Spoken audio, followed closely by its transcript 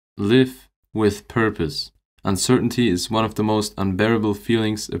live with purpose. Uncertainty is one of the most unbearable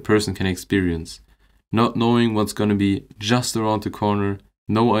feelings a person can experience. Not knowing what's going to be just around the corner,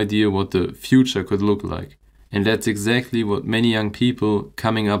 no idea what the future could look like. And that's exactly what many young people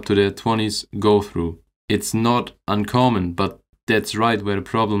coming up to their 20s go through. It's not uncommon, but that's right where the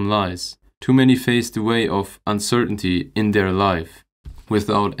problem lies. Too many face the way of uncertainty in their life,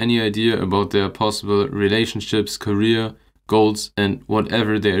 without any idea about their possible relationships, career, goals, and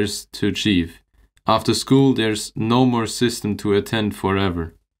whatever there is to achieve. After school, there's no more system to attend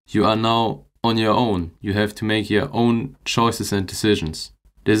forever. You are now on your own. You have to make your own choices and decisions.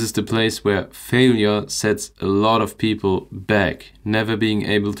 This is the place where failure sets a lot of people back, never being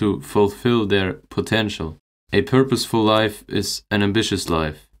able to fulfill their potential. A purposeful life is an ambitious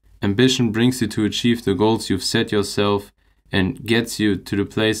life. Ambition brings you to achieve the goals you've set yourself and gets you to the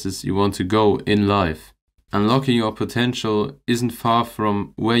places you want to go in life. Unlocking your potential isn't far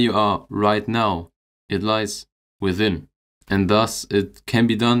from where you are right now. It lies within. And thus, it can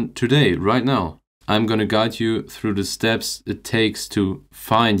be done today, right now. I'm going to guide you through the steps it takes to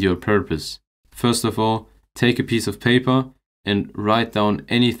find your purpose. First of all, take a piece of paper and write down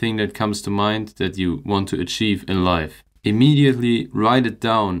anything that comes to mind that you want to achieve in life. Immediately write it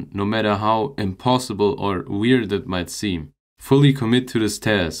down, no matter how impossible or weird it might seem. Fully commit to this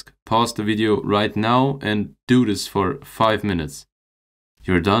task. Pause the video right now and do this for 5 minutes.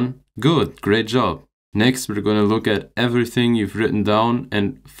 You're done? Good, great job. Next, we're going to look at everything you've written down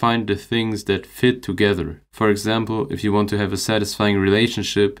and find the things that fit together. For example, if you want to have a satisfying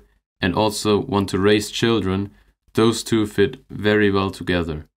relationship and also want to raise children, those two fit very well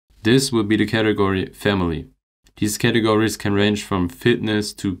together. This will be the category family. These categories can range from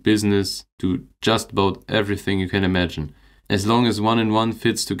fitness to business to just about everything you can imagine. As long as one and one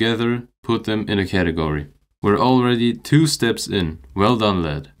fits together, put them in a category. We're already 2 steps in. Well done,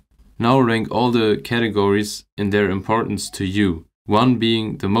 lad. Now rank all the categories in their importance to you. 1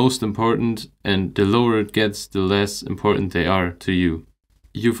 being the most important, and the lower it gets, the less important they are to you.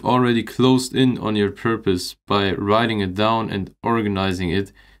 You've already closed in on your purpose by writing it down and organizing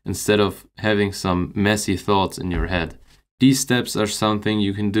it instead of having some messy thoughts in your head. These steps are something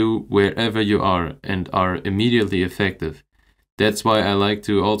you can do wherever you are and are immediately effective. That's why I like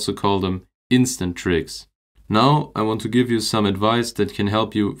to also call them instant tricks. Now I want to give you some advice that can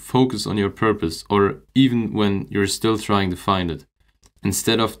help you focus on your purpose, or even when you're still trying to find it.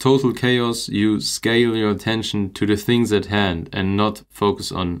 Instead of total chaos, you scale your attention to the things at hand and not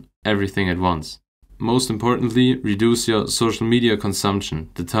focus on everything at once. Most importantly, reduce your social media consumption,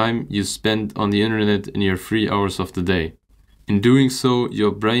 the time you spend on the internet in your free hours of the day. In doing so,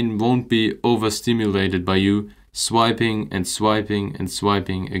 your brain won't be overstimulated by you swiping and swiping and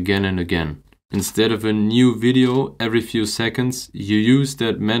swiping again and again. Instead of a new video every few seconds, you use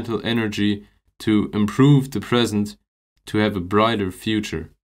that mental energy to improve the present to have a brighter future.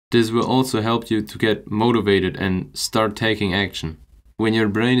 This will also help you to get motivated and start taking action. When your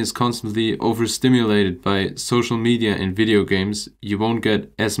brain is constantly overstimulated by social media and video games, you won't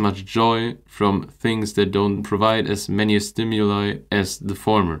get as much joy from things that don't provide as many stimuli as the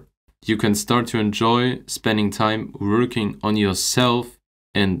former. You can start to enjoy spending time working on yourself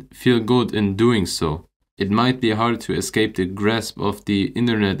and feel good in doing so. It might be hard to escape the grasp of the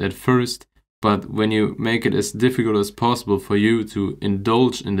internet at first, but when you make it as difficult as possible for you to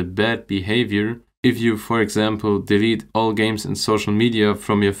indulge in the bad behavior, if you, for example, delete all games and social media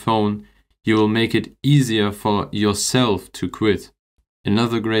from your phone, you will make it easier for yourself to quit.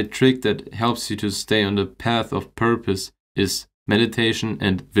 Another great trick that helps you to stay on the path of purpose is meditation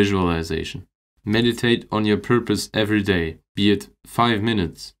and visualization. Meditate on your purpose every day, be it 5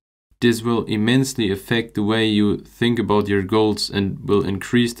 minutes. This will immensely affect the way you think about your goals and will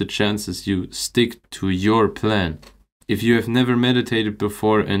increase the chances you stick to your plan. If you have never meditated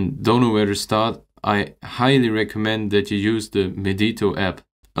before and don't know where to start, I highly recommend that you use the Medito app.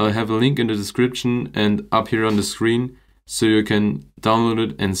 I'll have a link in the description and up here on the screen so you can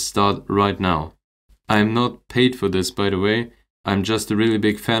download it and start right now. I am not paid for this, by the way. I'm just a really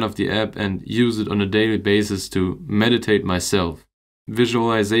big fan of the app and use it on a daily basis to meditate myself.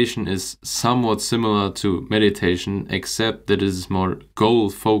 Visualization is somewhat similar to meditation, except that it is more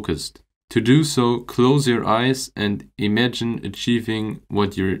goal-focused. To do so, close your eyes and imagine achieving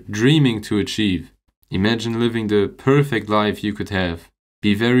what you're dreaming to achieve. Imagine living the perfect life you could have.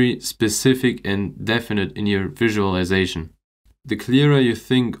 Be very specific and definite in your visualization. The clearer you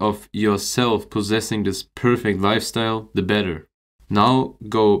think of yourself possessing this perfect lifestyle, the better. Now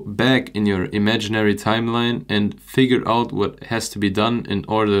go back in your imaginary timeline and figure out what has to be done in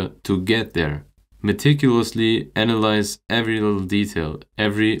order to get there. Meticulously analyze every little detail,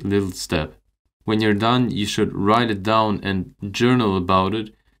 every little step. When you're done, you should write it down and journal about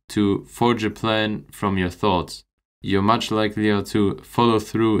it to forge a plan from your thoughts. You're much likelier to follow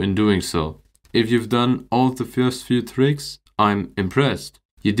through in doing so. If you've done all the first few tricks, I'm impressed.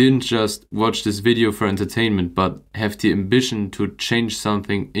 You didn't just watch this video for entertainment, but have the ambition to change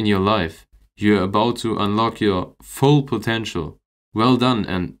something in your life. You're about to unlock your full potential. Well done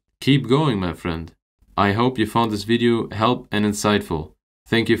and keep going, my friend. I hope you found this video helpful and insightful.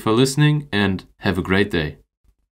 Thank you for listening and have a great day.